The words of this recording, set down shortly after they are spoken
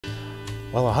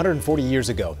Well, 140 years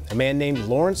ago, a man named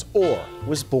Lawrence Orr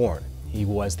was born. He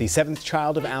was the seventh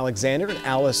child of Alexander and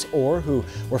Allice Orr, who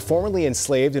were formerly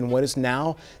enslaved in what is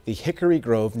now the Hickory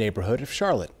Grove neighborhood of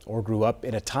Charlotte. Orr grew up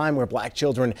in a time where black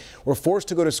children were forced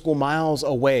to go to school miles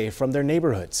away from their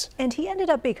neighborhoods. And he ended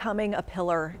up becoming a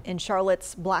pillar in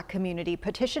Charlotte's black community,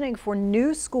 petitioning for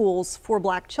new schools for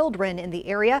black children in the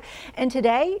area. And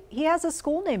today, he has a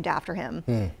school named after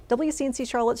him. WCNC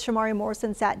Charlotte's Shamari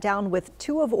Morrison sat down with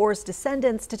two of Orr's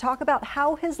descendants to talk about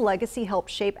how his legacy helped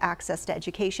shape access to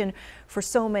education for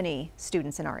so many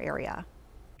students in our area.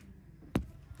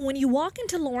 When you walk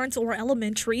into Lawrence Orr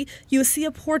Elementary, you see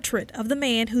a portrait of the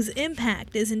man whose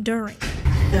impact is enduring.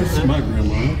 That's my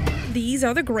grandma. These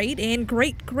are the great and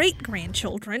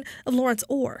great-great-grandchildren of Lawrence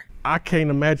Orr. I can't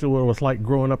imagine what it was like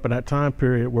growing up in that time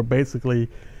period where basically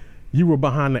you were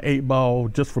behind the 8 ball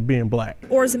just for being black.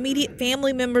 Orr's immediate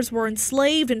family members were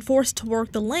enslaved and forced to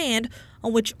work the land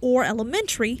on which Orr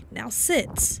Elementary now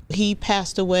sits. He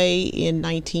passed away in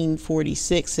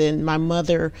 1946, and my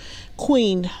mother,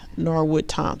 Queen Norwood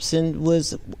Thompson,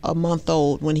 was a month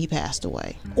old when he passed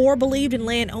away. Orr believed in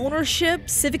land ownership,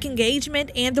 civic engagement,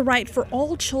 and the right for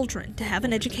all children to have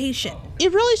an education.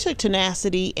 It really took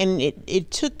tenacity, and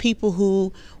it took people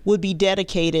who would be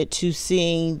dedicated to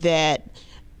seeing that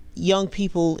young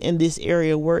people in this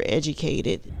area were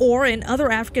educated. Orr and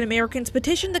other African Americans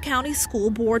petitioned the county school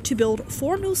board to build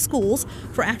 4 new schools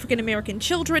for African American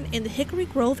children in the Hickory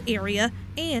Grove area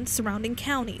and surrounding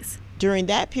counties. During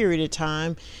that period of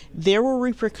time, there were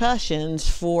repercussions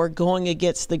for going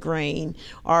against the grain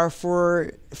or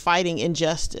for fighting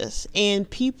injustice, and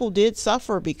people did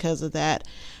suffer because of that.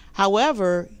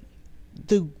 However,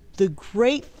 the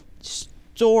great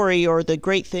story or the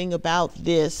great thing about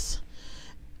this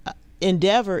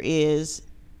endeavor is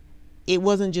it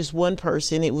wasn't just one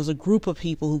person, it was a group of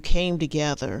people who came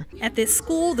together. At this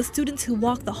school, the students who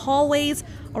walk the hallways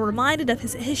are reminded of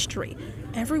his history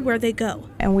everywhere they go.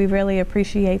 And we really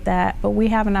appreciate that, but we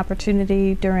have an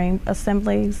opportunity during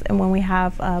assemblies and when we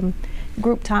have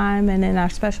group time and in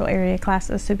our special area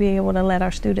classes to be able to let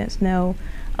our students know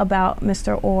about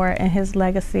Mr. Orr and his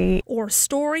legacy. Orr's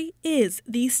story is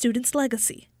these students'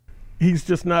 legacy. He's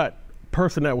just not a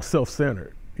person that was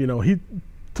self-centered. You know, he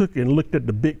took and looked at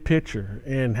the big picture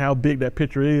and how big that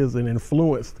picture is and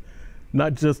influenced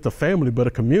not just a family, but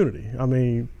a community. I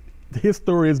mean, his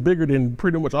story is bigger than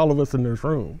pretty much all of us in this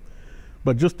room.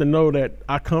 But just to know that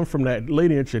I come from that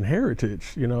lineage and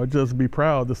heritage, you know, just be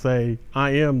proud to say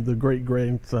I am the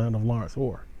great-grandson of Lawrence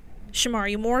Orr.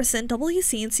 Shamari Morrison,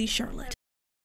 WCNC Charlotte.